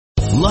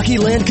Lucky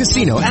Land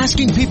Casino,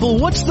 asking people,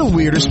 what's the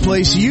weirdest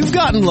place you've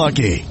gotten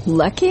lucky?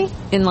 Lucky?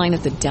 In line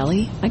at the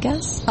deli, I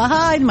guess?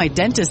 Aha, in my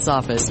dentist's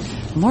office.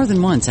 More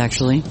than once,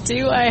 actually.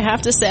 Do I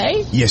have to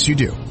say? Yes, you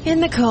do. In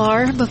the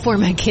car before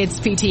my kids'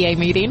 PTA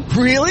meeting.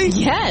 Really?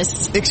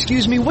 Yes.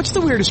 Excuse me, what's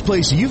the weirdest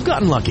place you've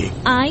gotten lucky?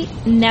 I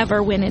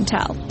never win and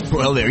tell.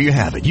 Well, there you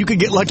have it. You can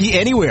get lucky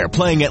anywhere,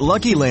 playing at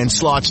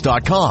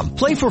LuckyLandSlots.com.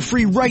 Play for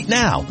free right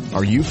now.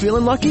 Are you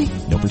feeling lucky?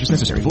 No purchase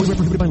necessary. Void where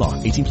prohibited by law.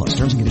 18 plus.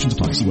 Terms and conditions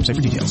apply. See website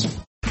for details.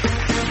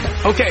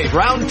 Okay,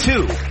 round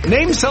two.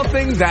 Name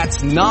something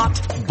that's not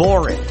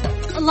boring.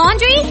 A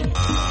laundry?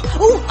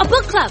 Ooh, a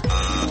book club.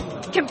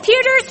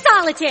 Computer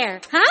solitaire,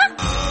 huh?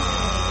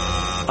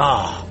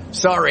 Ah,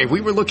 sorry,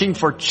 we were looking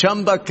for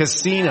Chumba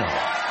Casino.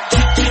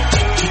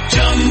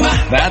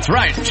 That's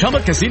right,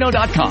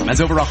 ChumbaCasino.com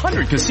has over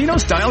 100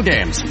 casino-style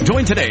games.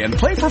 Join today and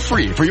play for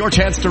free for your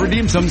chance to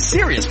redeem some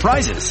serious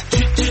prizes.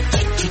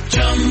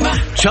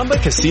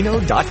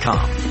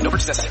 ChumbaCasino.com. No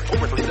purchase necessary. Void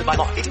where prohibited by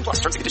law. 18 plus.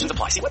 Terms and conditions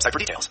apply. See website for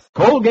details.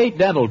 Colgate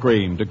Dental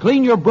Cream to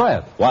clean your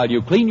breath while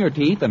you clean your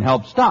teeth and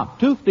help stop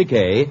tooth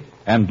decay.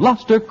 And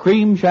Luster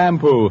Cream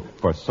Shampoo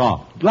for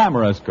soft,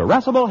 glamorous,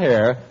 caressable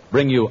hair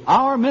bring you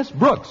Our Miss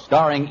Brooks,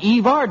 starring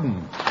Eve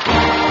Arden.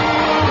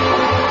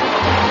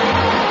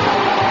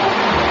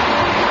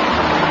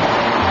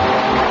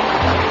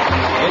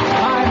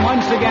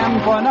 Once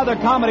again for another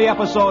comedy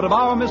episode of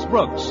Our Miss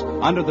Brooks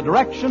under the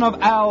direction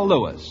of Al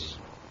Lewis.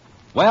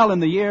 Well, in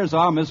the years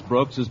Our Miss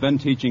Brooks has been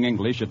teaching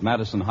English at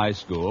Madison High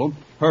School,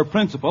 her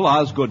principal,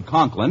 Osgood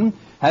Conklin,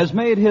 has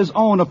made his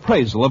own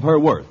appraisal of her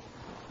worth.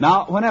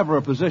 Now, whenever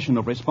a position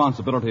of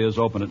responsibility is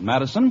open at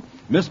Madison,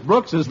 Miss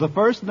Brooks is the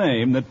first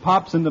name that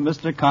pops into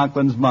Mr.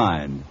 Conklin's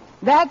mind.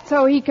 That's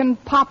so he can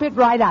pop it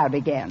right out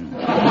again.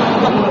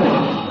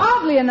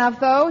 Oddly enough,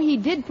 though, he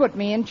did put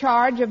me in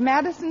charge of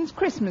Madison's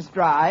Christmas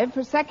drive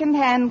for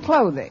second-hand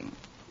clothing.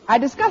 I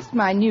discussed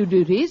my new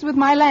duties with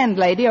my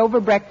landlady over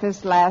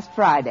breakfast last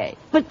Friday.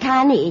 But,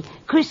 Connie,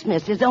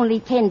 Christmas is only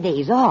 10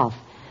 days off.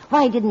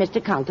 Why did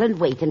Mr. Conklin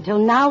wait until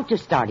now to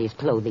start his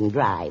clothing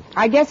drive?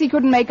 I guess he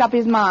couldn't make up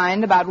his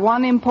mind about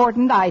one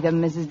important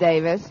item, Mrs.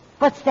 Davis.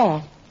 What's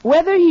that?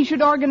 Whether he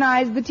should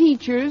organize the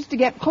teachers to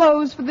get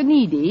clothes for the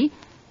needy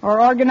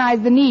or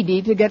organize the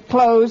needy to get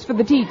clothes for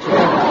the teachers.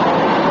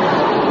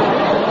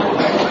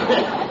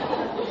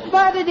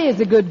 But it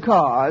is a good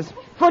cause.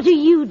 What are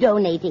you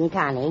donating,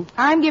 Connie?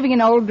 I'm giving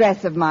an old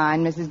dress of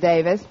mine, Mrs.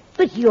 Davis.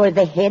 But you're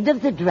the head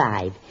of the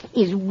drive.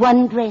 Is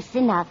one dress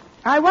enough?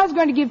 I was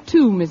going to give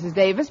two, Mrs.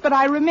 Davis, but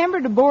I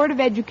remembered a Board of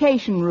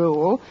Education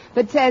rule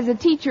that says a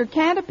teacher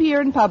can't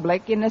appear in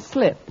public in a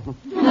slip. Well,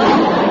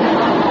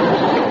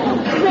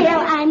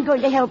 I'm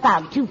going to help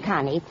out, too,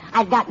 Connie.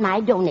 I've got my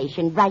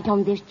donation right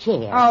on this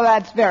chair. Oh,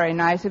 that's very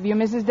nice of you,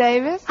 Mrs.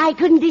 Davis. I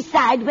couldn't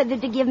decide whether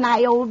to give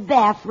my old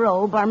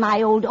bathrobe or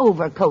my old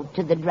overcoat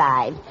to the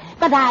drive.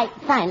 But I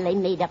finally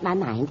made up my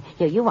mind.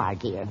 Here you are,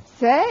 dear.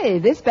 Say,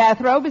 this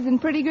bathrobe is in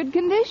pretty good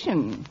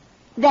condition.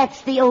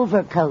 That's the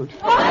overcoat.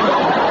 Oh,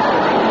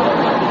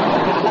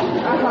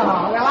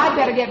 well, I'd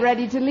better get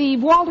ready to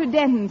leave. Walter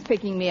Denton's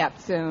picking me up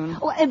soon.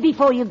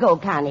 Before you go,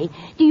 Connie,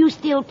 do you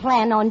still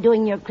plan on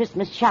doing your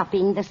Christmas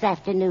shopping this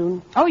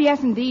afternoon? Oh,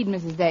 yes, indeed,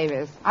 Mrs.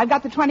 Davis. I've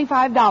got the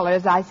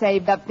 $25 I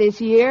saved up this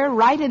year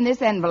right in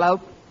this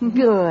envelope.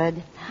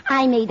 Good.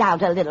 I made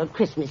out a little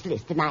Christmas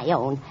list of my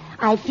own.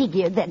 I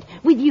figured that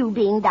with you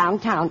being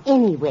downtown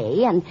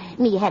anyway and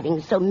me having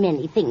so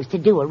many things to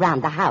do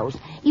around the house,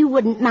 you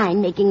wouldn't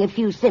mind making a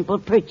few simple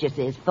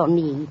purchases for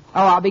me.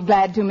 Oh, I'll be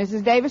glad to,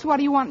 Mrs. Davis. What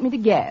do you want me to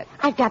get?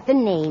 I've got the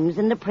names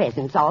and the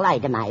presents all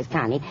itemized,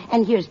 Connie,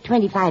 and here's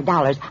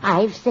 $25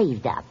 I've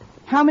saved up.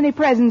 How many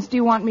presents do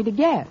you want me to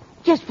get?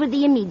 Just for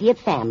the immediate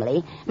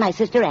family. My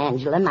sister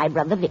Angela, my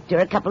brother Victor,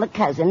 a couple of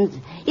cousins.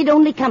 It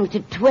only comes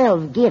to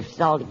 12 gifts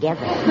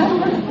altogether.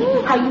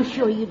 Are you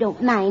sure you don't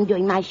mind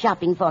doing my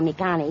shopping for me,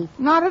 Connie?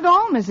 Not at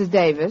all, Mrs.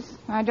 Davis.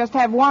 I just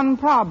have one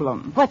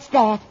problem. What's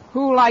that?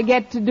 Who'll I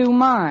get to do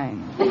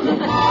mine?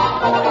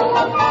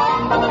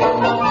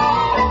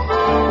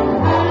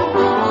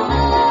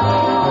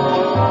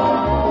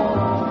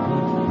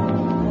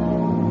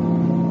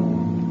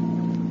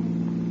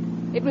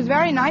 It was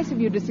very nice of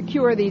you to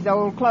secure these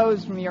old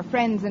clothes from your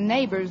friends and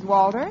neighbors,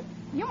 Walter.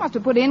 You must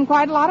have put in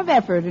quite a lot of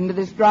effort into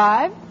this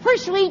drive. For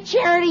sweet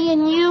Charity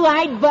and you,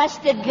 I'd bust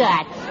a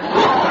gut.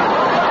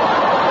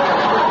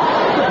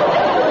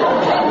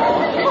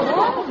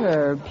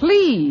 Walter,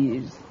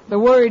 please. The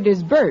word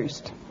is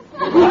burst.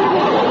 Sorry.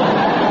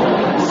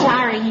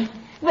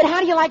 But how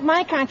do you like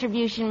my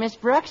contribution, Miss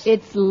Brooks?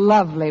 It's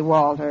lovely,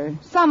 Walter.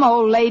 Some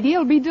old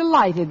lady'll be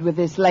delighted with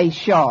this lace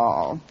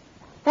shawl.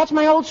 That's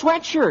my old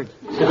sweatshirt.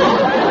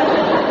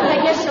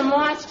 I guess some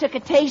moths took a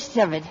taste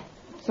of it.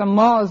 Some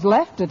moths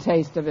left a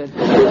taste of it.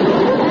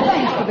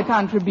 Thanks for the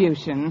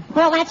contribution.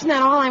 Well, that's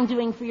not all I'm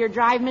doing for your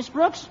drive, Miss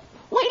Brooks.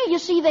 Wait till you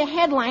see the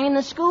headline in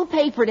the school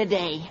paper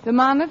today. The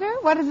Monitor?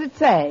 What does it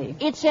say?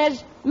 It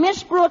says,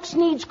 Miss Brooks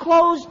needs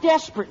clothes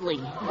desperately.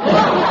 Does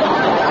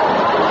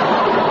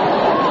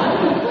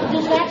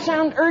that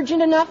sound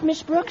urgent enough,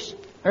 Miss Brooks?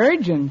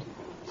 Urgent?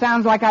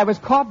 Sounds like I was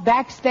caught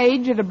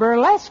backstage at a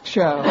burlesque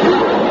show.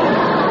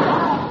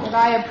 But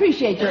I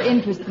appreciate your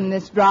interest in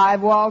this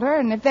drive, Walter,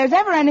 and if there's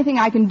ever anything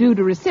I can do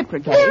to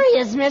reciprocate... There he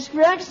is, Miss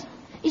Brooks.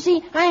 You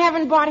see, I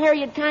haven't bought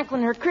Harriet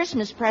Conklin her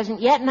Christmas present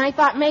yet, and I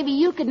thought maybe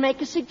you could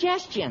make a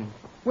suggestion.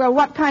 Well,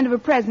 what kind of a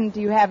present do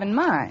you have in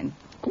mind?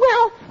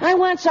 Well, I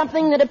want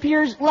something that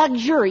appears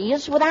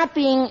luxurious without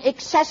being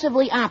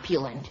excessively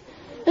opulent.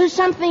 There's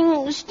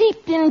something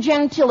steeped in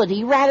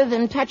gentility rather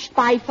than touched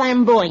by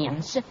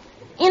flamboyance.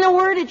 In a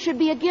word, it should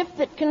be a gift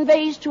that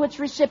conveys to its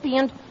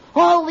recipient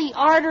all the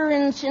ardor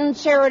and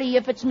sincerity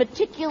of its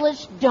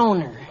meticulous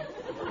donor.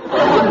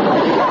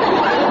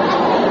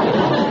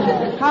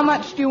 How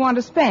much do you want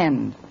to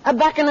spend?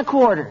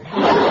 $1.25.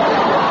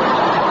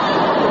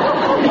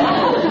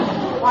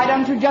 Why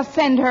don't you just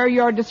send her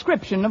your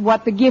description of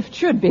what the gift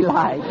should be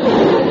like?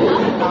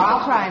 No,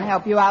 I'll try and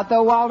help you out,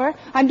 though, Walter.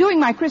 I'm doing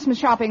my Christmas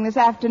shopping this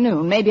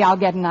afternoon. Maybe I'll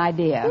get an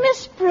idea.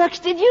 Miss Brooks,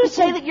 did you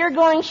say that you're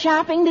going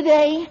shopping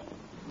today?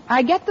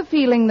 I get the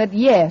feeling that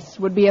yes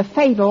would be a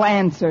fatal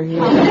answer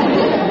here.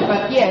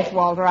 But yes,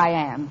 Walter, I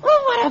am.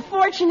 Oh, what a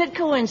fortunate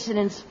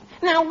coincidence.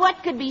 Now,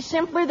 what could be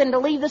simpler than to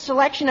leave the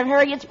selection of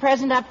Harriet's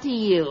present up to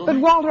you? But,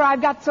 Walter,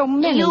 I've got so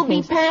many You'll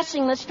things... be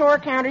passing the store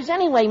counters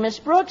anyway, Miss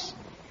Brooks.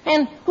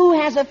 And who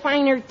has a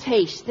finer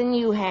taste than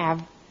you have?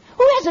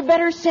 Who has a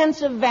better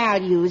sense of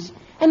values?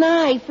 An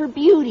eye for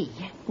beauty?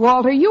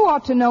 Walter, you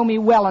ought to know me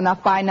well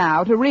enough by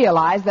now to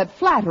realize that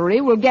flattery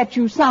will get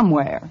you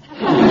somewhere.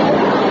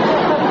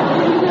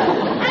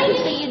 I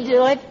knew you'd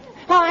do it.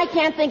 Oh, I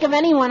can't think of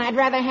anyone I'd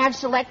rather have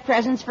select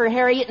presents for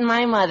Harriet and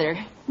my mother.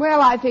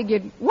 Well, I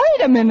figured,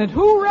 wait a minute,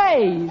 who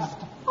raised?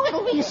 Oh,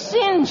 it'll be a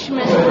cinch,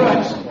 Miss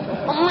Brooks.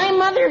 Well, my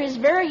mother is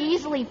very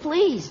easily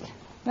pleased.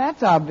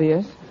 That's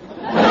obvious.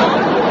 After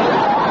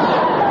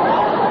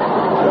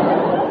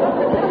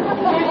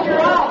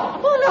all,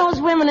 who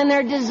knows women and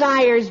their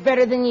desires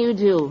better than you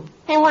do?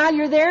 And while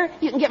you're there,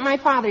 you can get my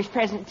father's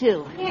present,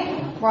 too.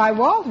 Why,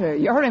 Walter,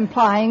 you're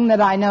implying that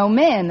I know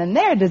men and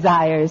their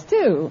desires,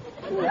 too.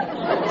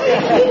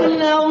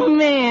 No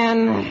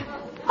men.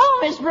 Oh,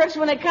 Miss Brooks,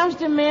 when it comes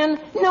to men,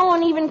 no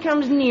one even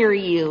comes near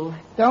you.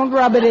 Don't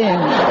rub it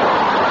in.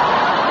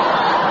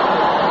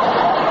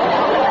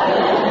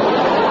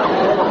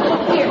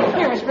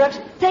 Here, Miss Brooks,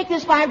 take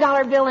this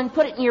 $5 bill and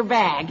put it in your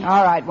bag.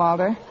 All right,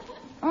 Walter.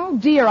 Oh,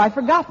 dear, I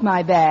forgot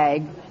my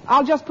bag.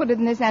 I'll just put it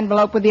in this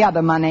envelope with the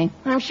other money.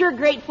 I'm sure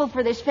grateful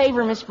for this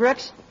favor, Miss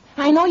Brooks.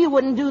 I know you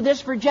wouldn't do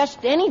this for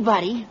just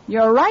anybody.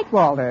 You're right,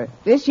 Walter.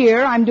 This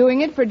year, I'm doing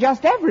it for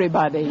just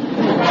everybody.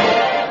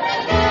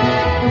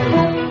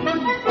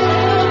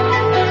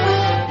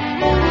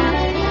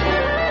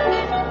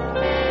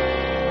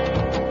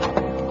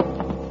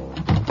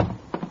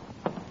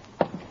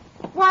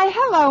 Why,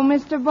 hello,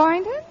 Mr.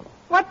 Boynton.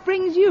 What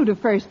brings you to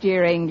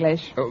first-year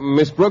English?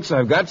 Miss Brooks,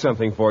 I've got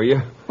something for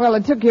you. Well,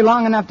 it took you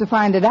long enough to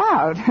find it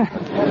out.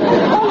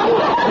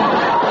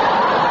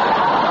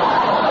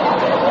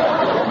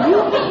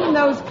 You mean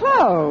those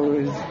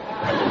clothes?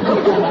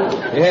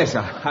 Yes,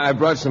 I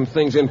brought some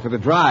things in for the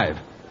drive.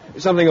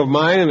 Something of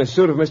mine and a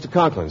suit of Mr.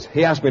 Conklin's.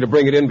 He asked me to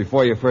bring it in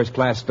before your first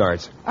class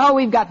starts. Oh,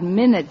 we've got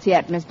minutes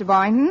yet, Mr.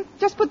 Boynton.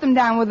 Just put them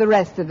down with the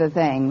rest of the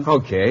things.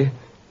 Okay.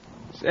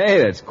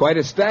 Say, that's quite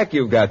a stack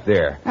you've got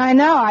there. I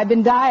know. I've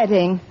been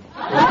dieting.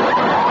 I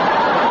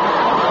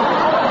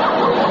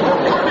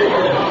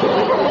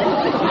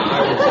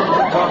was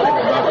talking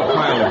about the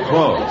pile of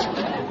clothes.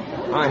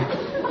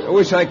 I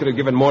wish I could have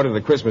given more to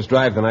the Christmas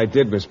drive than I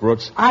did, Miss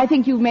Brooks. I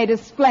think you've made a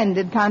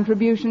splendid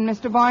contribution,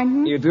 Mr.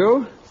 Boynton. You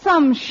do?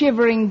 Some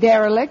shivering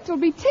derelict will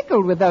be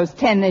tickled with those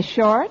tennis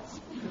shorts.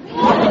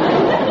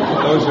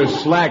 Those are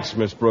slacks,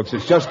 Miss Brooks.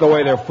 It's just the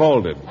way they're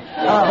folded.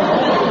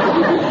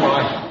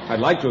 I'd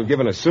like to have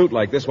given a suit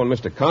like this one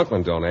Mr.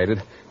 Conklin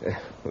donated.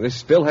 This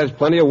still has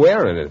plenty of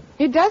wear in it.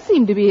 It does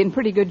seem to be in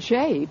pretty good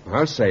shape.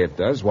 I'll say it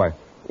does. Why,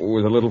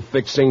 with a little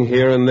fixing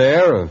here and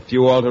there, a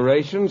few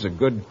alterations, a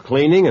good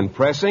cleaning and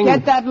pressing.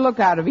 Get that look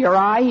out of your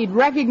eye. He'd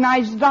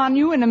recognize it on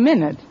you in a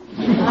minute.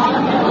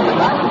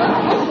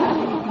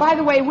 By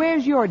the way,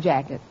 where's your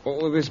jacket?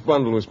 Oh, this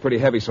bundle was pretty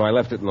heavy, so I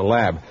left it in the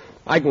lab.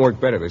 I can work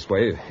better this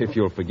way, if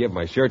you'll forgive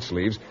my shirt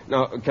sleeves.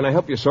 Now, can I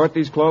help you sort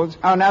these clothes?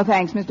 Oh, no,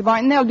 thanks, Mr.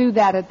 Boynton. They'll do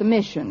that at the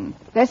mission.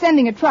 They're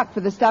sending a truck for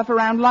the stuff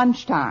around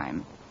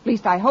lunchtime. At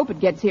least I hope it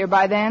gets here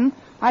by then.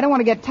 I don't want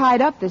to get tied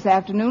up this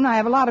afternoon. I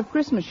have a lot of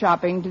Christmas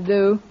shopping to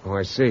do. Oh,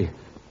 I see.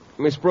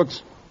 Miss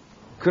Brooks,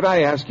 could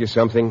I ask you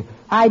something?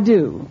 I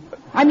do.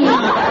 I mean...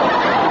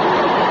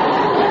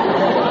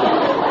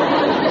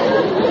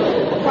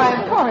 Why,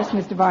 of course,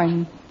 Mr.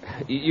 Boynton.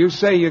 You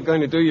say you're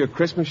going to do your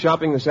Christmas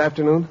shopping this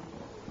afternoon?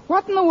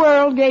 What in the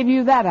world gave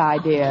you that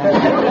idea?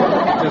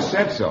 You just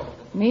said so.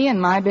 Me and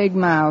my big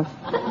mouth.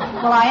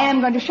 Well, I am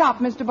going to shop,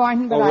 Mr.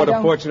 Boynton, but what I don't...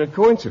 a fortunate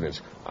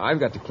coincidence.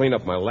 I've got to clean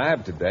up my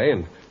lab today,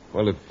 and,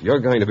 well, if you're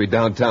going to be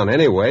downtown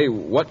anyway,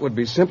 what would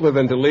be simpler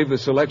than to leave the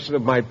selection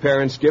of my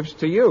parents' gifts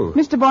to you?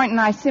 Mr. Boynton,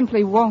 I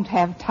simply won't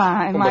have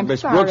time. But I'm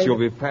Miss sorry. Brooks, you'll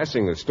be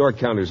passing the store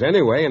counters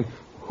anyway, and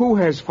who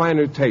has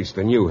finer taste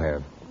than you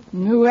have?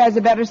 Who has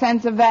a better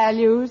sense of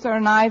values or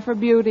an eye for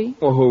beauty?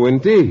 Oh, who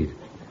indeed?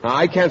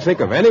 I can't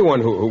think of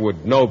anyone who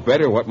would know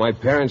better what my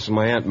parents and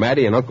my Aunt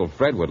Mattie and Uncle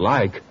Fred would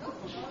like.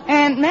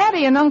 Aunt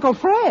Mattie and Uncle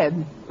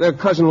Fred? They're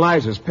Cousin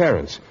Liza's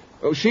parents.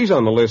 Oh, she's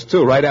on the list,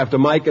 too, right after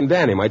Mike and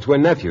Danny, my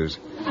twin nephews.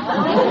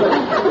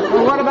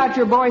 Well, what about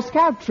your Boy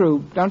Scout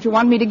troop? Don't you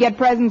want me to get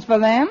presents for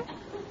them?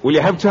 Will you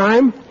have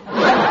time?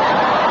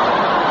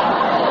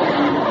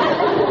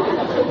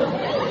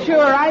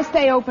 Sure, I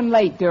stay open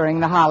late during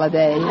the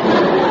holidays.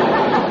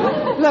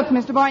 Look,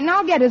 Mr. Boynton,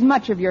 I'll get as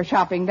much of your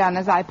shopping done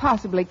as I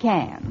possibly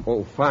can.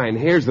 Oh, fine.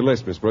 Here's the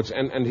list, Miss Brooks,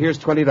 and here's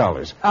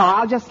 $20. Oh,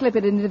 I'll just slip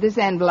it into this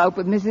envelope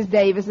with Mrs.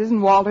 Davis's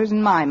and Walter's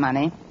and my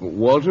money.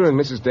 Walter and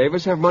Mrs.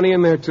 Davis have money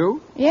in there,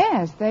 too?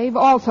 Yes, they've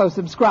also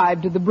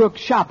subscribed to the Brooks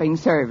shopping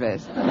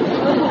service.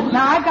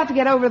 Now, I've got to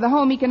get over to the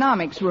home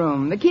economics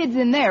room. The kids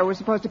in there were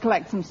supposed to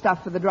collect some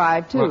stuff for the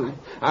drive, too. Well,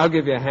 I'll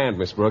give you a hand,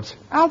 Miss Brooks.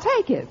 I'll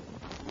take it.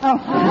 Oh.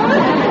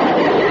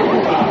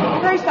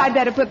 First, I'd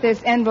better put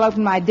this envelope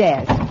in my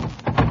desk.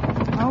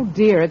 Oh,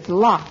 dear, it's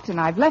locked, and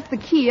I've left the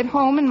key at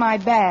home in my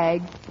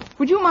bag.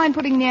 Would you mind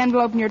putting the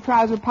envelope in your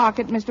trouser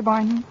pocket, Mr.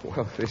 Boynton?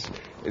 Well,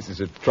 this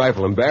is a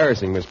trifle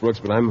embarrassing, Miss Brooks,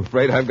 but I'm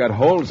afraid I've got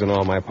holes in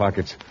all my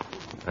pockets.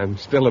 I'm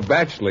still a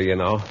bachelor, you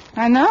know.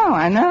 I know.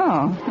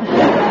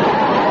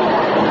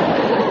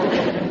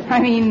 I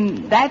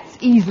mean, that's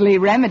easily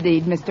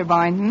remedied, Mr.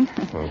 Boynton.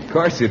 Well, of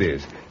course it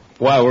is.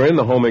 While we're in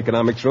the home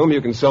economics room,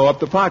 you can sew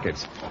up the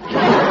pockets.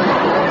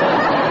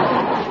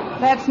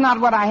 That's not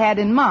what I had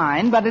in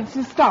mind, but it's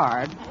a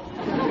start.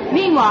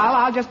 Meanwhile,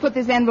 I'll just put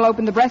this envelope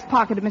in the breast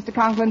pocket of Mr.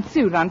 Conklin's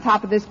suit on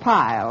top of this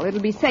pile. It'll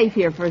be safe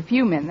here for a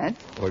few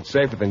minutes. Well, it's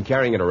safer than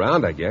carrying it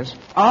around, I guess.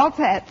 All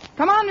set.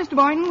 Come on, Mr.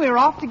 Boynton. We're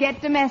off to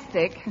get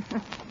domestic.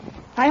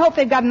 I hope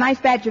they've got a nice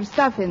batch of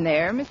stuff in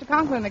there. Mr.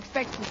 Conklin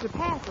expects to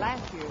surpass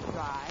last year's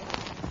drive.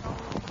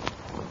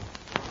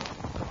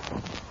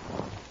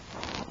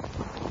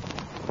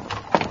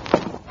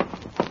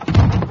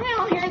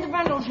 Well, here are the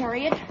bundles,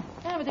 Harriet.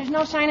 Oh, but there's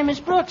no sign of Miss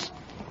Brooks.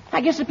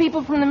 I guess the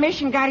people from the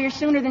mission got here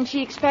sooner than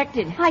she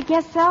expected. I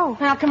guess so.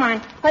 Well, come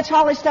on. Let's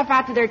haul this stuff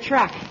out to their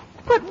truck.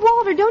 But,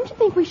 Walter, don't you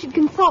think we should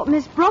consult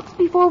Miss Brooks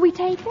before we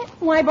take it?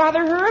 Why bother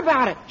her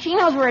about it? She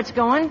knows where it's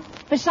going.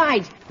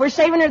 Besides, we're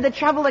saving her the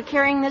trouble of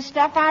carrying this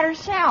stuff out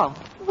herself.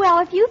 Well,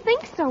 if you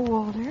think so,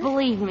 Walter.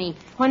 Believe me,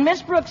 when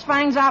Miss Brooks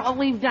finds out what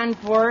we've done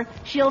for her,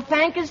 she'll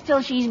thank us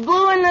till she's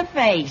blue in the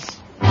face.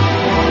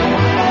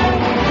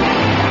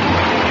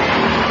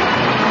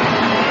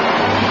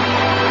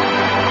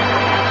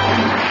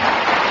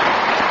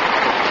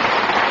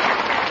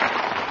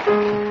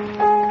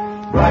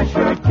 Brush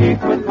your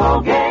teeth with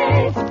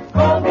Colgate.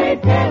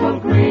 Colgate Dental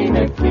Cream.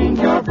 It cleans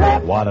your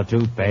breath. What a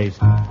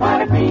toothpaste.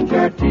 What it cleans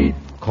your teeth.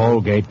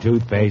 Colgate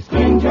toothpaste.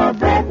 Cleans your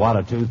breath. What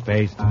a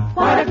toothpaste.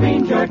 What it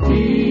cleans your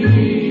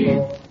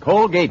teeth.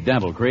 Colgate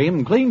Dental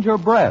Cream cleans your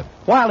breath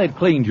while it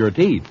cleans your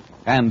teeth.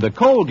 And the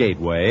Colgate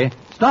way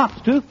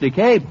stops tooth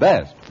decay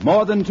best.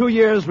 More than 2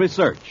 years'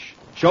 research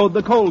showed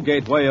the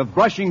Colgate way of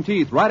brushing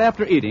teeth right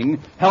after eating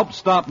helps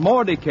stop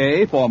more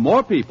decay for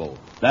more people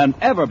than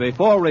ever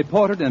before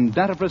reported in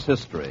dentifrice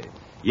history.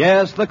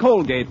 Yes, the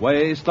Colgate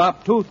way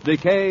stopped tooth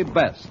decay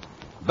best.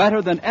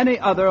 Better than any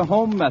other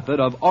home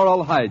method of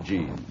oral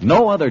hygiene.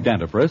 No other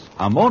dentifrice,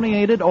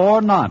 ammoniated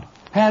or not,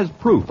 has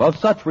proof of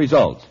such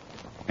results.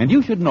 And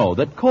you should know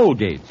that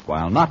Colgate's,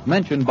 while not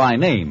mentioned by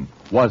name,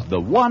 was the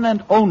one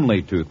and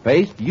only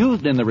toothpaste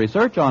used in the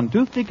research on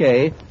tooth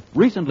decay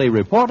recently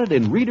reported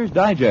in Reader's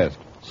Digest.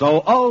 So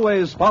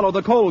always follow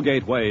the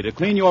Colgate way to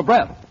clean your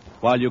breath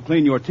while you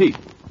clean your teeth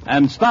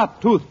and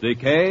stop tooth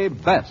decay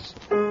best.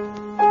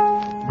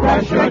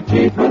 Brush your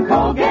teeth with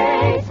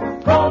Colgate.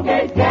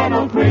 Colgate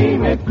Dental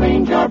Cream. It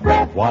cleans your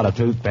breath. What a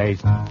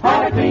toothpaste.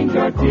 What it cleans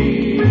your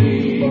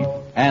teeth.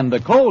 And the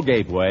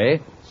Colgate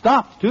way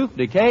stops tooth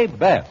decay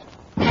best.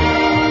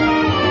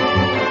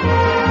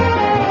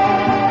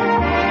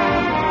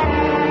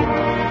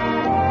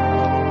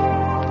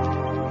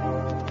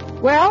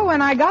 Well,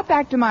 when I got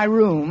back to my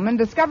room and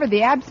discovered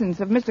the absence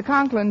of Mr.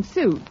 Conklin's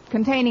suit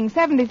containing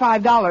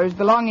 $75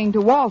 belonging to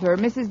Walter,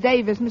 Mrs.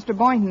 Davis, Mr.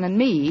 Boynton, and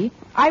me,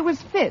 I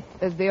was fit,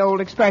 as the old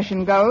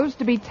expression goes,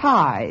 to be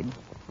tied.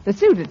 The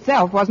suit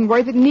itself wasn't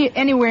worth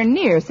anywhere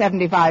near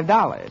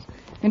 $75.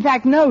 In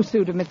fact, no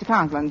suit of Mr.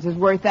 Conklin's is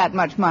worth that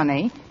much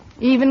money,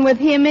 even with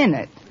him in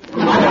it.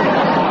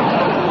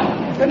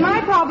 But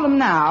my problem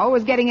now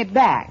was getting it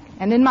back.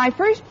 And in my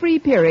first free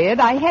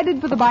period, I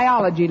headed for the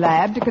biology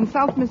lab to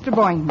consult Mr.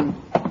 Boynton.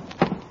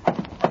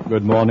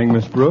 Good morning,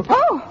 Miss Brooks.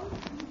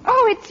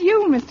 Oh, it's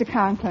you, Mr.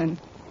 Conklin.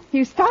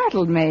 You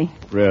startled me.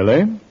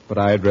 Really? But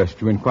I addressed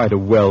you in quite a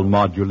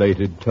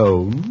well-modulated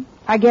tone.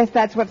 I guess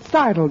that's what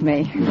startled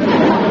me.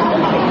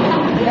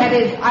 That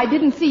is, I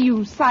didn't see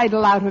you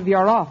sidle out of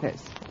your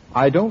office.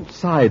 I don't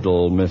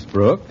sidle, Miss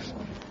Brooks.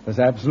 There's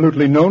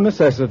absolutely no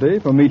necessity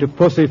for me to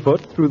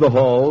pussyfoot through the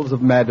halls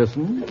of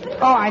Madison.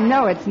 Oh, I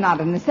know it's not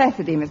a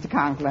necessity, Mr.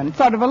 Conklin. It's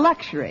sort of a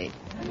luxury.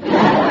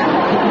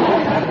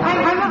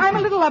 I'm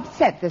a little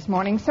upset this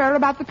morning, sir,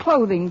 about the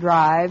clothing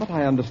drive. But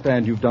I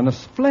understand you've done a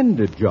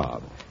splendid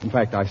job. In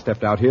fact, I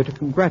stepped out here to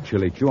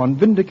congratulate you on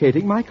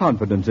vindicating my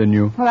confidence in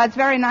you. Well, that's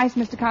very nice,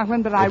 Mr.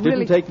 Conklin, but I It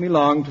didn't take me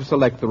long to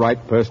select the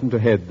right person to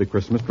head the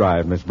Christmas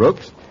drive, Miss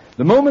Brooks.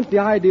 The moment the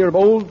idea of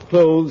old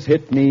clothes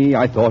hit me,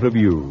 I thought of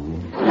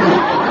you.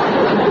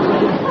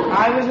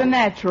 I was a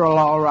natural,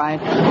 all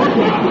right.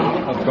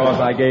 Of course,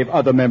 I gave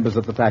other members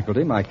of the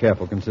faculty my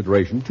careful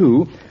consideration,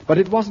 too, but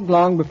it wasn't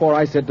long before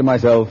I said to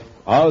myself,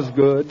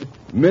 Osgood,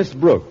 Miss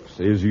Brooks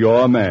is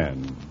your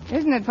man.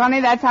 Isn't it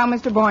funny? That's how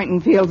Mr.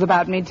 Boynton feels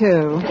about me, too.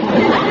 Look,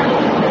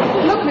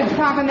 Mr.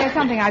 Conklin, there's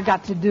something I've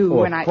got to do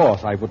when Of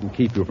course, I wouldn't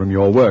keep you from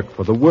your work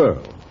for the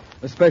world,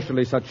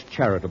 especially such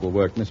charitable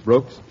work, Miss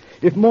Brooks.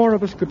 If more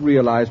of us could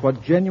realize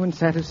what genuine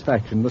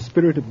satisfaction the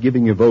spirit of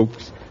giving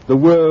evokes, the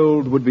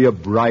world would be a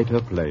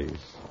brighter place.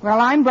 Well,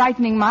 I'm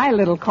brightening my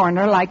little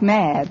corner like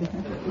mad.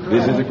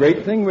 This is a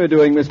great thing we're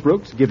doing, Miss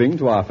Brooks, giving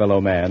to our fellow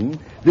man.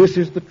 This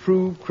is the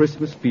true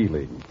Christmas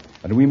feeling.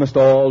 And we must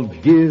all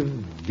give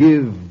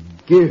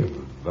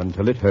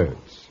until it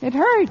hurts. It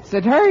hurts.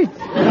 Please,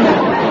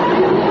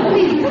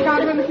 Mr.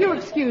 Conklin, if you'll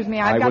excuse me,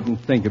 I wouldn't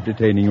think of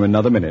detaining you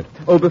another minute.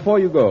 Oh, before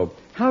you go,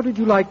 how did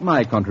you like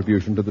my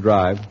contribution to the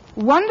drive?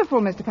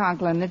 Wonderful, Mr.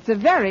 Conklin. It's a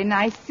very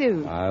nice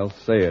suit. I'll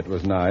say it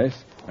was nice.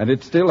 And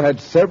it still had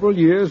several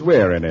years'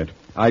 wear in it.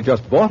 I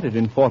just bought it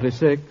in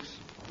 46.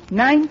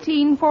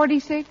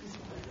 1946?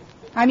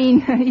 I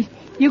mean,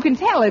 you can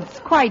tell it's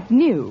quite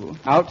new.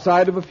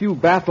 Outside of a few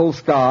battle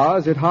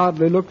scars, it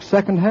hardly looks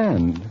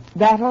second-hand.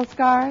 Battle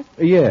scars?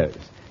 Yes,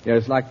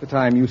 like the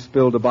time you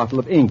spilled a bottle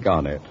of ink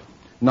on it.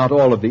 Not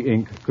all of the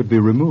ink could be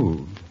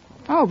removed.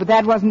 Oh, but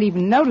that wasn't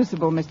even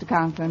noticeable, Mr.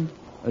 Conklin.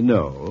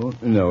 No,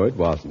 it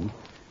wasn't.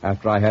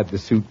 After I had the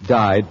suit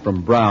dyed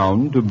from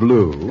brown to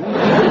blue.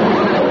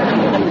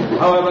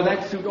 However,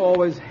 that suit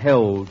always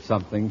held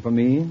something for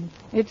me.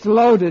 It's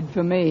loaded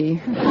for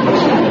me.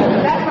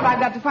 That's what I've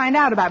got to find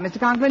out about, Mr.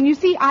 Conklin. You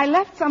see, I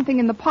left something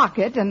in the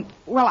pocket, and,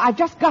 well, I've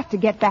just got to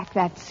get back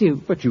that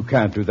suit. But you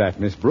can't do that,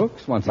 Miss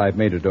Brooks. Once I've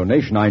made a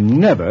donation, I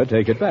never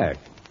take it back.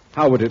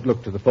 How would it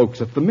look to the folks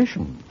at the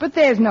mission? But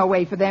there's no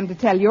way for them to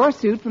tell your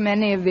suit from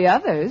any of the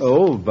others.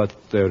 Oh, but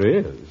there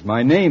is.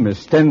 My name is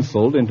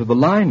stenciled into the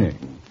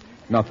lining.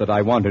 Not that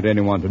I wanted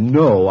anyone to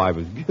know I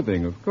was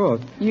giving, of course.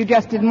 You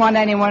just didn't want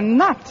anyone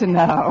not to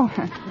know.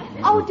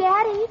 Oh,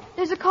 Daddy,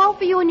 there's a call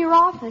for you in your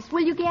office.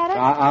 Will you get it?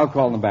 I'll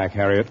call them back,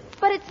 Harriet.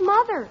 But it's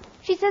Mother.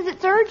 She says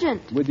it's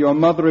urgent. With your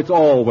mother, it's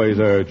always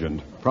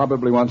urgent.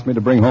 Probably wants me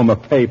to bring home a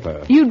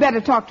paper. You'd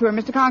better talk to her,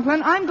 Mr.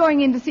 Conklin. I'm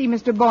going in to see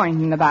Mr.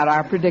 Boynton about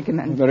our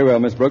predicament. Very well,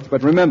 Miss Brooks,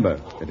 but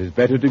remember, it is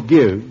better to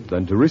give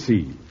than to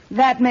receive.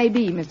 That may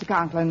be, Mr.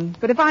 Conklin.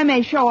 But if I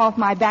may show off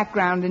my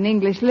background in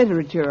English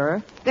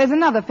literature, there's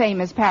another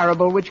famous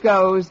parable which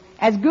goes,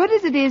 as good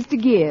as it is to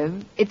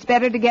give, it's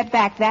better to get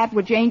back that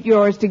which ain't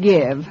yours to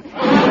give.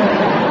 What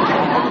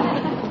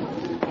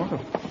a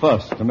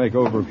fuss to make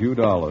over a few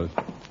dollars.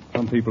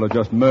 Some people are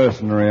just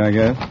mercenary, I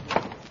guess.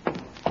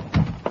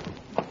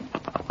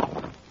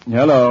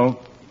 Hello.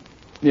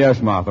 Yes,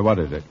 Martha, what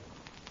is it?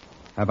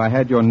 Have I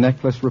had your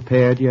necklace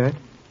repaired yet?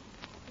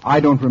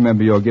 I don't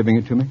remember your giving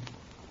it to me.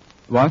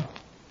 What?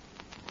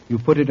 You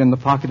put it in the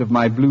pocket of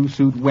my blue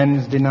suit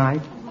Wednesday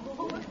night?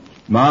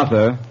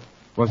 Martha,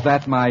 was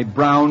that my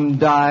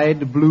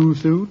brown-dyed blue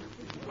suit?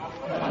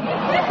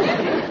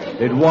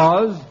 It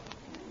was,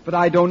 but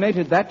I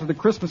donated that to the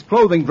Christmas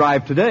clothing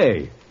drive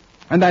today.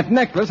 And that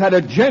necklace had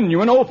a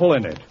genuine opal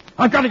in it.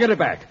 I've got to get it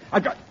back.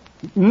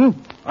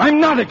 I'm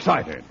not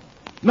excited.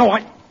 No.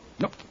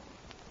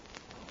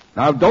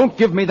 Now, don't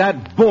give me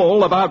that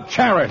bull about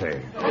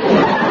charity.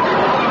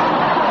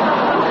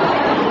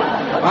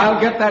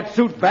 I'll get that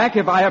suit back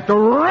if I have to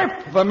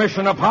rip the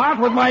mission apart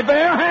with my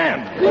bare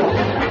hands.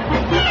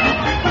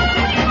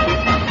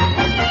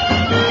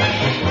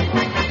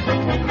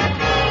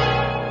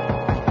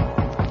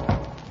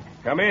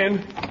 Come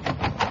in.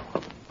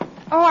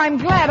 Oh, I'm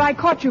glad I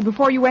caught you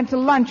before you went to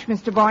lunch,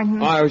 Mr.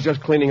 Boynton. I was just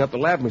cleaning up the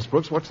lab, Miss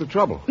Brooks. What's the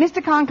trouble?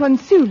 Mr.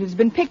 Conklin's suit has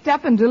been picked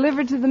up and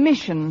delivered to the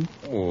mission.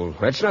 Oh,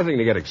 that's nothing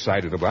to get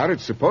excited about.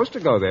 It's supposed to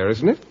go there,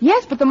 isn't it?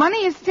 Yes, but the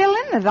money is still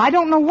in it. I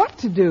don't know what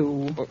to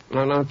do.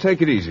 Oh, now,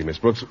 take it easy, Miss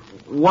Brooks.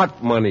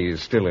 What money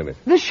is still in it?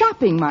 The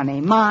shopping money.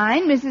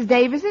 Mine, Mrs.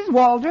 Davis's,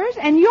 Walter's,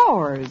 and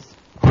yours.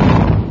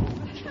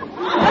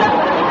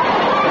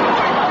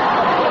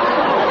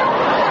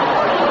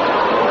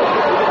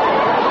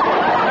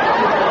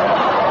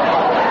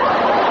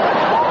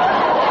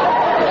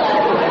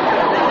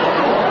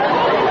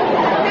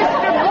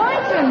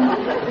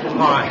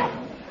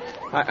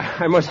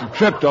 I must have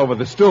tripped over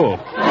the stool.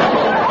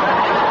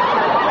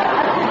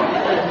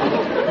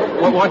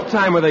 What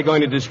time are they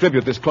going to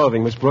distribute this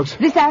clothing, Miss Brooks?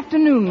 This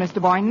afternoon,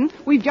 Mr. Boynton.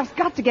 We've just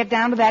got to get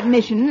down to that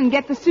mission and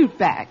get the suit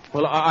back.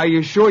 Well, are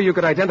you sure you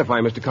could identify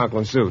Mr.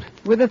 Conklin's suit?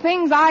 With the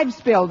things I've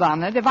spilled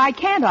on it, if I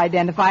can't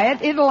identify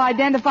it, it'll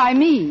identify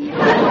me.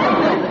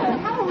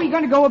 How are we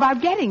going to go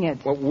about getting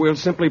it? Well, we'll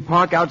simply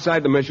park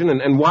outside the mission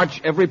and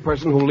watch every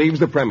person who leaves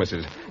the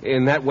premises.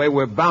 In that way,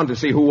 we're bound to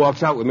see who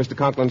walks out with Mr.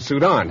 Conklin's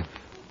suit on.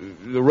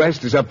 The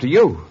rest is up to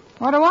you.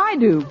 What do I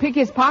do? Pick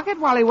his pocket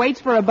while he waits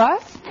for a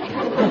bus?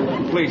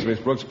 Please, Miss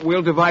Brooks,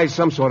 we'll devise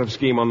some sort of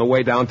scheme on the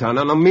way downtown.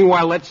 Now,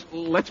 meanwhile,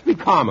 let's be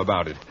calm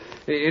about it.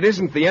 It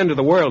isn't the end of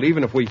the world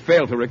even if we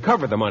fail to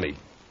recover the money.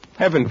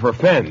 Heaven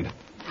forfend.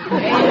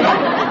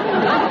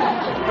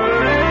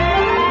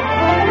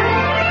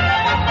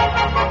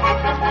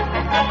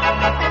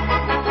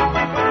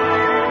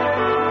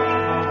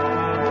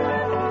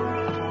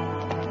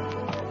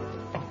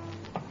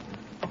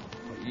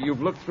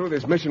 You've looked through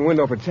this mission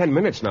window for 10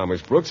 minutes now,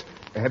 Miss Brooks.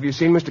 Have you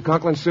seen Mr.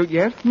 Conklin's suit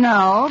yet?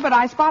 No, but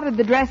I spotted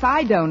the dress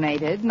I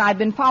donated, and I've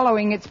been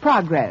following its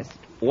progress.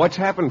 What's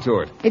happened to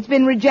it? It's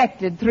been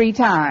rejected 3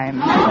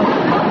 times.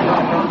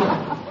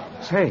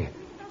 Say,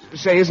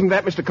 isn't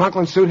that Mr.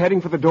 Conklin's suit heading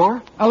for the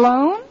door?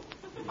 Alone?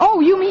 Oh,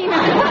 you mean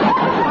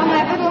on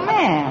that little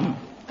man?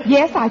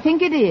 Yes, I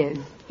think it is.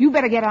 You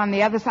better get on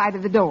the other side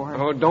of the door.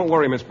 Oh, don't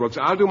worry, Miss Brooks.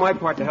 I'll do my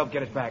part to help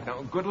get it back.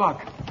 Now, good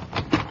luck.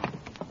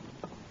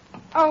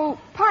 Oh,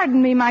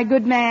 pardon me, my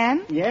good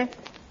man. Yeah?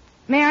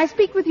 May I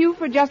speak with you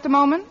for just a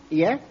moment?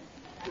 Yeah?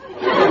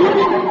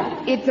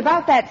 It's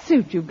about that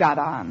suit you've got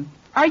on.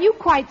 Are you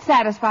quite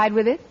satisfied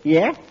with it?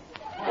 Yeah?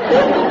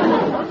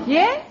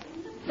 Yeah?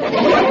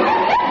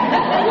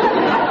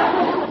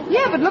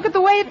 Yeah, but look at the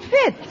way it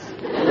fits.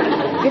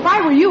 If I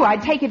were you,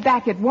 I'd take it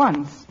back at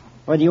once.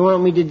 What do you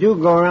want me to do,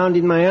 go around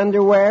in my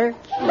underwear?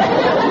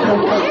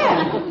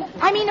 Yeah.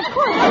 I mean, of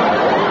course.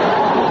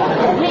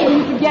 Maybe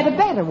you could get a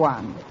better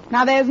one.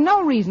 Now, there's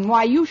no reason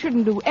why you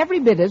shouldn't do every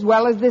bit as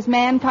well as this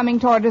man coming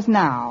toward us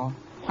now.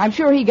 I'm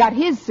sure he got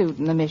his suit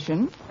in the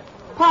mission.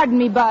 Pardon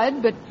me,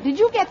 Bud, but did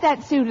you get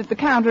that suit at the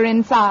counter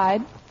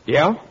inside?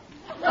 Yeah?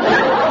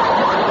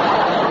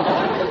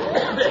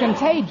 It's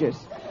contagious.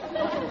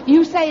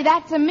 You say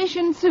that's a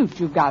mission suit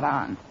you've got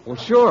on? Well,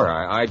 sure.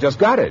 I just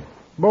got it.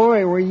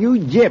 Boy, were you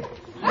gypped.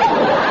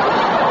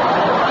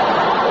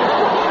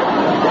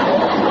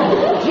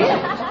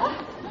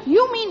 Gypped?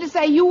 You mean to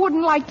say you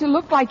wouldn't like to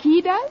look like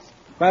he does?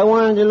 If I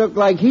wanted to look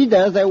like he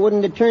does, I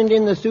wouldn't have turned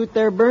in the suit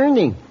they're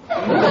burning.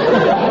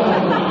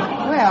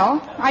 Well,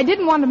 I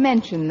didn't want to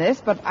mention this,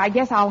 but I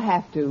guess I'll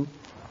have to.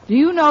 Do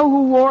you know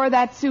who wore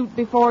that suit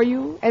before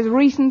you as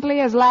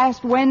recently as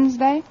last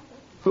Wednesday?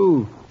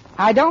 Who?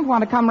 I don't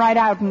want to come right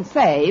out and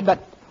say,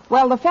 but,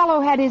 well, the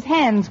fellow had his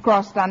hands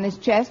crossed on his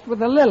chest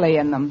with a lily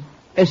in them.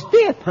 A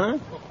stiff, huh?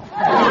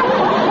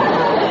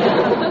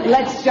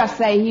 Let's just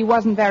say he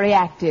wasn't very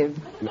active.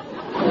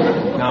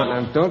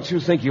 Now, don't you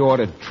think you ought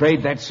to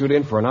trade that suit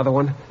in for another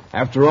one?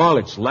 After all,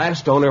 its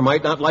last owner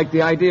might not like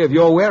the idea of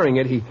your wearing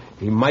it. He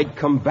might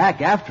come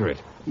back after it.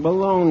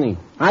 Baloney.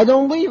 I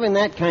don't believe in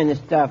that kind of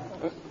stuff.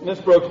 Miss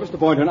Brooks, Mr.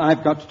 Boynton,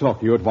 I've got to talk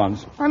to you at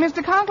once.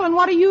 Mr. Conklin,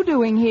 what are you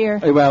doing here?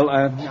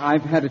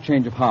 I've had a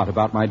change of heart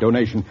about my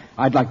donation.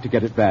 I'd like to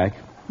get it back.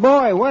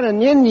 Boy, what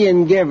an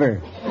Indian giver.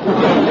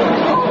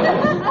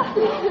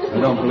 I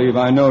don't believe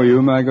I know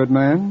you, my good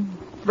man.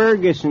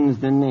 Ferguson's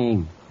the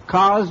name.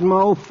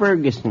 Cosmo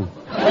Ferguson.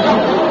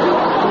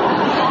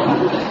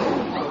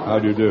 How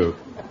do you do?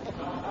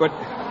 But,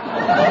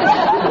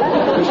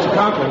 Mr.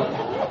 Conklin,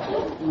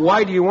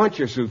 why do you want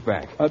your suit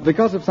back?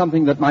 Because of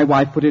something that my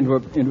wife put into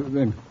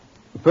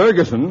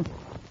Ferguson,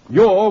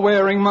 you're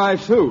wearing my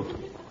suit.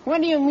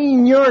 What do you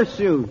mean, your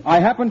suit? I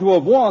happen to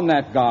have worn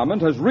that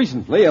garment as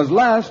recently as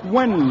last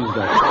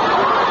Wednesday.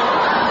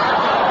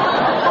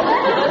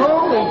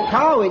 Holy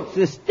cow, it's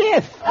a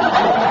stiff.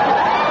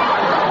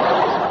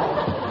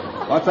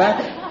 What's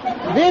that?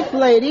 This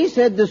lady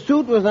said the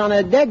suit was on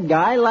a dead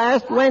guy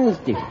last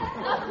Wednesday.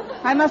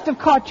 I must have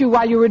caught you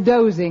while you were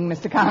dozing,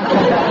 Mr. Conklin.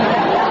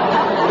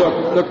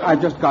 Look,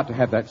 I've just got to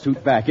have that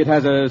suit back. It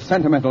has a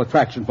sentimental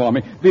attraction for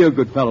me. Be a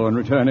good fellow and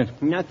return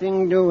it.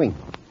 Nothing doing.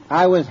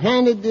 I was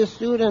handed this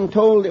suit and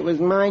told it was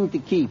mine to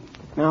keep.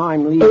 Now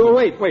I'm leaving. Oh,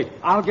 wait.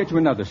 I'll get you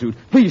another suit.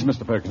 Please,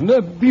 Mr. Ferguson,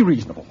 be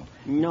reasonable.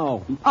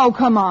 No. Oh,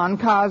 come on,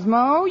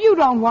 Cosmo. You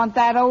don't want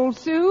that old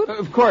suit.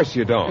 Of course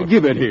you don't.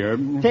 Give it here.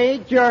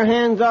 Take your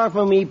hands off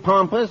of me,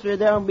 Pompous, or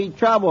there'll be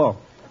trouble.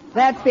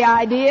 That's the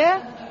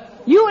idea.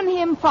 You and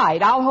him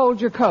fight. I'll hold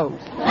your coat.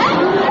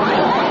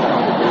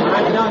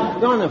 I'm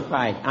not gonna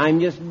fight. I'm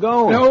just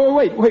going. No,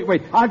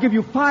 wait. I'll give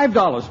you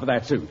 $5 for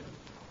that suit.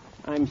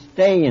 I'm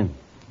staying.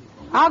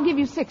 I'll give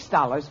you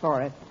 $6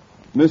 for it.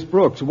 Miss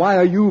Brooks, why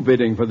are you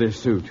bidding for this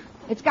suit?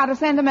 It's got a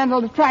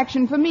sentimental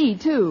attraction for me,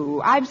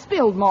 too. I've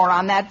spilled more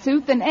on that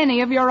suit than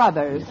any of your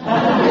others.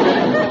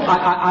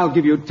 I'll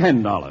give you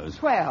 $10.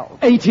 12.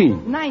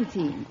 18.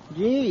 19.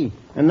 Gee,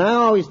 and I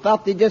always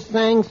thought they just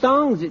sang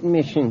songs at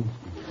missions.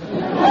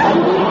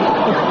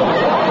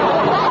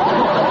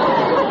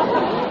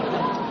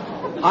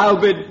 I'll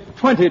bid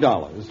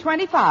 $20.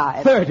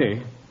 25.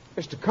 30.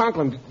 Mr.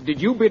 Conklin, did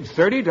you bid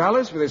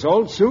 $30 for this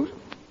old suit?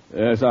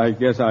 Yes, I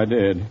guess I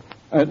did.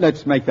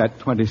 Let's make that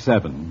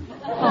 27.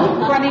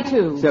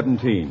 22.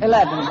 17.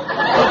 11.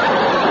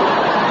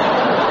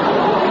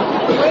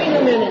 Wait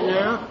a minute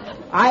now.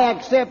 I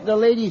accept the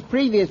lady's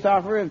previous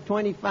offer of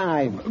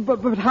 25.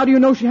 But how do you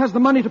know she has the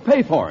money to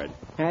pay for it?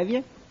 Have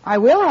you? I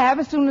will have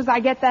as soon as I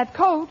get that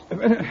coat.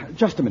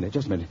 Just a minute.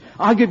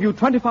 I'll give you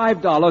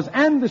 $25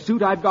 and the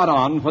suit I've got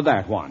on for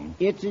that one.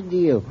 It's a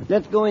deal.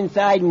 Let's go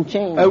inside and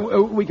change.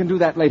 We can do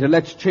that later.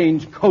 Let's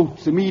change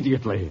coats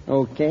immediately.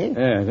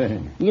 Okay.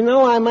 You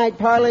know, I might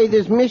parlay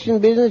this mission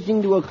business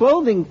into a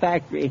clothing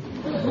factory.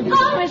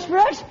 Oh, Miss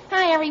Brooks.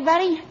 Hi,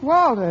 everybody.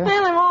 Walter.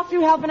 Well, I'm all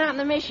through helping out in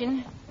the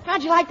mission.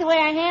 How'd you like the way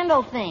I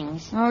handle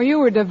things? Oh, you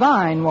were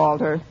divine,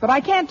 Walter. But I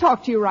can't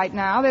talk to you right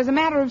now. There's a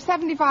matter of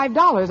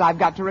 $75 I've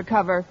got to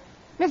recover.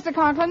 Mr.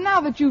 Conklin,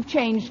 now that you've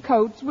changed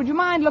coats, would you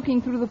mind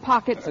looking through the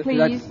pockets,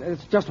 please?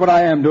 That's just what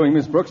I am doing,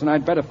 Miss Brooks, and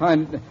I'd better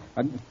find...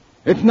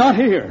 It's not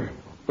here.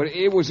 But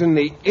it was in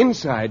the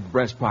inside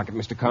breast pocket,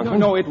 Mr. Conklin.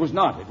 No, it was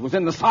not. It was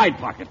in the side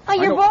pocket. Oh,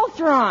 you're both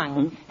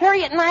wrong.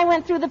 Harriet and I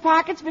went through the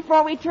pockets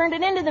before we turned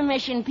it into the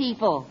mission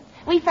people.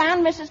 We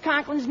found Mrs.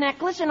 Conklin's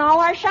necklace and all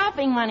our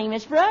shopping money,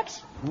 Miss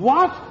Brooks.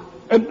 What?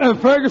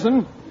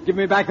 Ferguson, give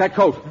me back that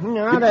coat.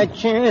 Not a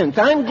chance.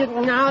 I'm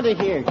getting out of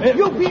here.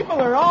 You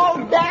people are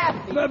all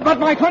daft. But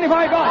my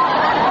 $25.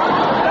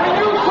 And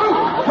you too.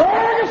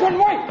 Ferguson,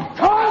 wait.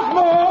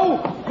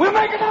 Cosmo, we'll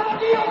make another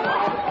deal.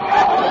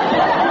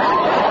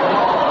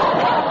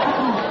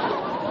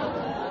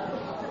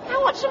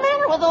 Now, what's the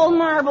matter with old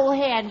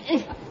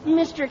Marblehead?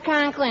 Mr.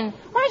 Conklin,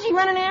 why is he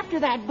running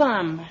after that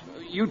bum?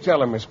 You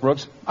tell him, Miss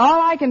Brooks.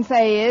 All I can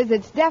say is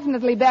it's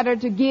definitely better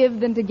to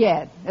give than to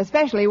get,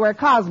 especially where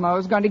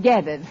Cosmo's going to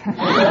get it.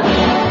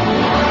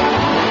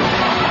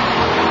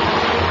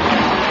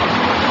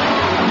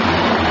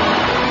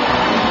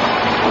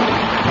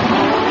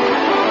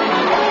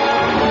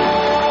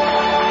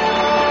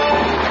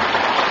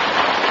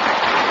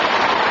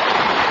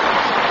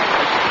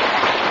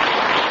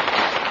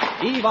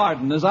 Eve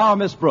Arden as our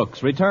Miss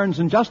Brooks returns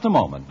in just a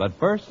moment, but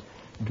first...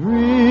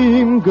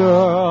 Dream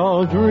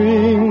girl,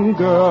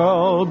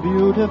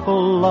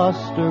 beautiful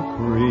luster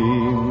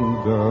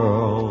cream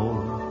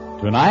girl.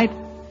 Tonight?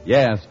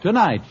 Yes,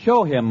 tonight,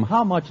 show him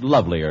how much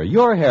lovelier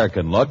your hair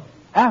can look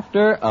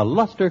after a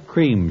Luster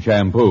Cream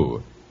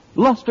shampoo.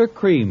 Luster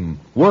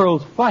Cream,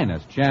 world's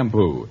finest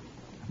shampoo.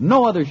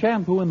 No other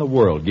shampoo in the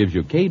world gives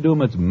you Kay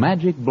Daumit's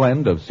magic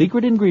blend of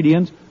secret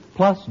ingredients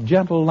plus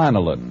gentle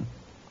lanolin.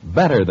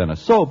 Better than a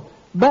soap,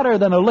 better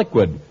than a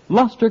liquid,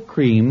 Luster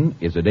Cream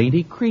is a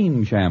dainty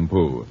cream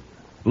shampoo.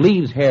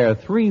 Leaves hair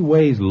 3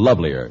 ways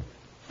lovelier.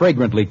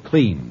 Fragrantly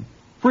clean,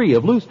 free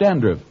of loose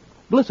dandruff,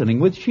 glistening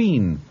with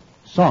sheen,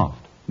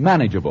 soft,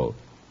 manageable.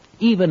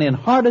 Even in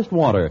hardest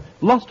water,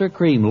 Luster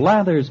Cream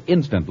lathers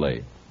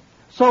instantly.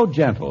 So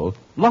gentle,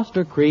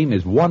 Luster Cream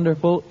is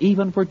wonderful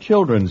even for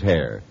children's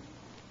hair.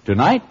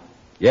 Tonight?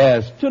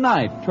 Yes,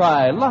 tonight,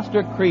 try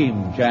Luster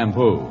Cream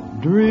shampoo.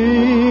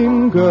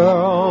 Dream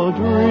girl,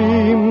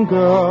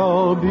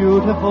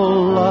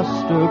 beautiful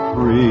luster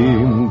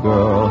cream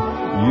girl.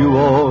 You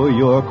owe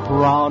your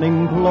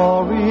crowning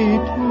glory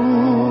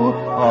to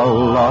a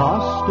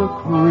luster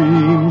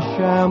cream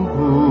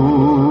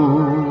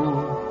shampoo.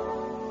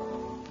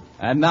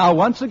 And now,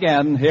 once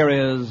again, here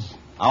is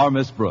our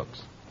Miss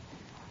Brooks.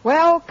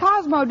 Well,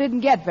 Cosmo didn't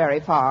get very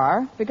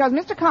far because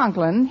Mr.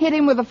 Conklin hit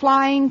him with a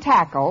flying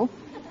tackle,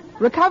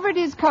 recovered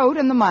his coat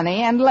and the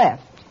money, and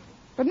left.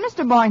 But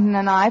Mr. Boynton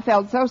and I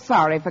felt so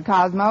sorry for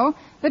Cosmo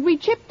that we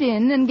chipped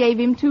in and gave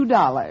him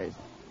 $2.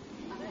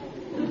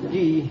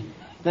 Gee,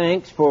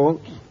 thanks,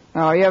 folks.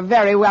 Oh, you're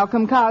very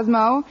welcome,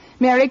 Cosmo.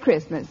 Merry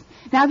Christmas.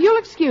 Now, if you'll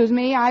excuse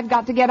me, I've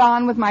got to get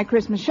on with my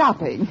Christmas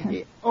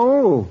shopping.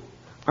 Oh,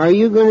 are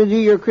you going to do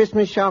your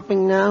Christmas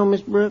shopping now,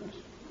 Miss Brooks?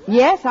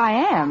 Yes, I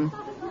am.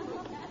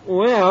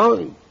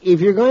 Well, if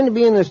you're going to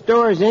be in the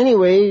stores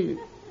anyway,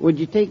 would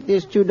you take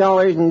this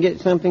 $2 and get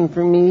something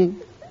for me?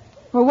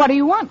 Well, what do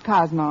you want,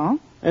 Cosmo?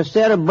 A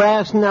set of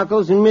brass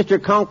knuckles and Mr.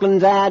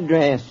 Conklin's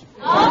address.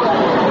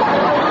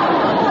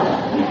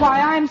 Why,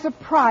 I'm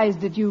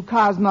surprised at you,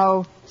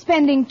 Cosmo.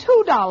 Spending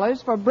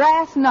 $2 for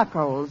brass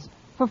knuckles.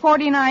 For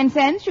 49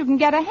 cents, you can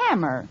get a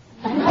hammer.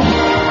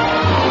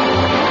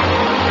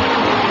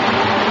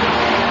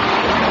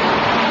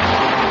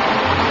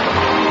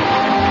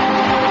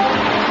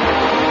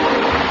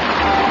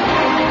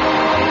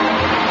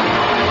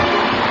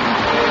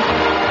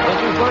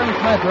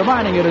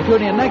 Reminding you to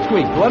tune in next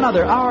week to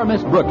another Our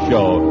Miss Brooks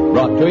show,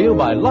 brought to you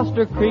by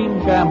Luster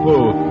Cream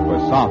Shampoo for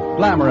soft,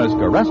 glamorous,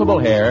 caressable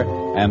hair,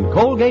 and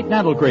Colgate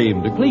Dental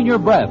Cream to clean your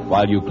breath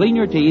while you clean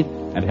your teeth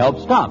and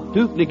help stop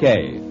tooth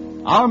decay.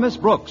 Our Miss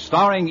Brooks,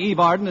 starring Eve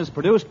Arden, is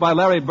produced by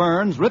Larry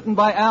Burns, written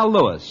by Al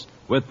Lewis,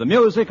 with the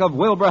music of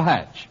Wilbur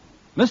Hatch.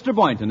 Mr.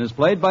 Boynton is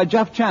played by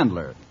Jeff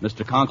Chandler,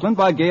 Mr. Conklin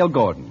by Gail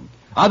Gordon.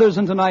 Others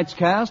in tonight's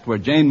cast were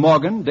Jane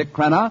Morgan, Dick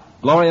Crenna,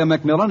 Gloria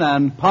McMillan,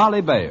 and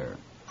Parley Bayer.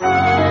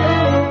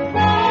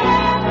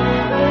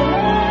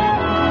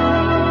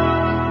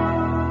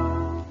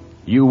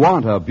 You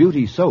want a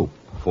beauty soap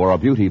for a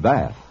beauty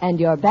bath. And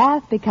your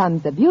bath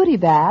becomes a beauty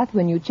bath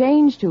when you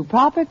change to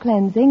proper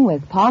cleansing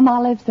with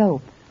Palmolive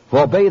soap.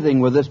 For bathing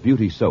with this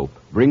beauty soap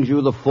brings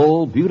you the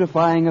full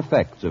beautifying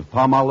effects of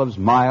Palmolive's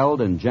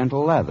mild and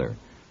gentle lather,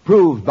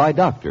 Proved by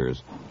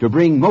doctors to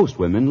bring most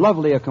women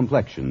lovelier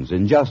complexions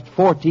in just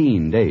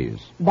 14 days.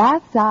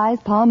 Bath Size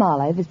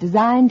Palmolive is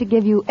designed to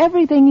give you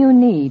everything you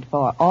need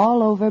for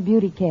all-over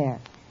beauty care.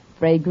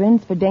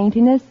 Fragrance for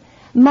daintiness,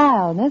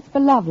 mildness for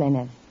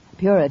loveliness,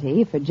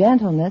 purity for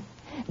gentleness,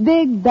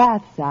 big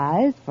bath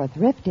size for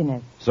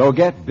thriftiness. So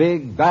get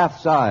big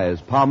bath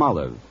size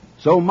Palmolive.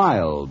 So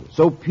mild,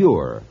 so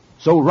pure,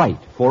 so right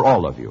for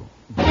all of you.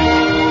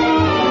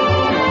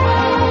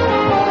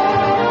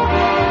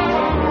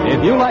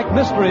 If you like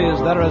mysteries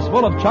that are as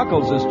full of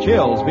chuckles as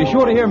chills, be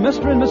sure to hear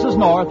Mr. and Mrs.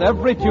 North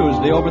every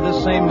Tuesday over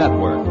this same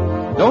network.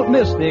 Don't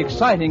miss the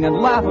exciting and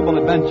laughable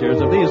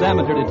adventures of these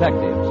amateur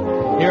detectives.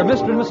 Hear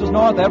Mr. and Mrs.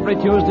 North every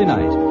Tuesday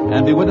night.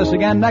 And be with us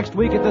again next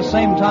week at the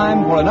same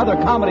time for another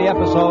comedy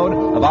episode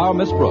of Our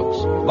Miss Brooks.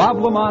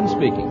 Bob Lamont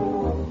speaking.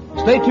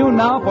 Stay tuned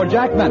now for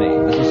Jack Benny.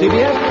 This is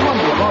CBS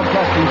Columbia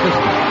Broadcasting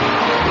System.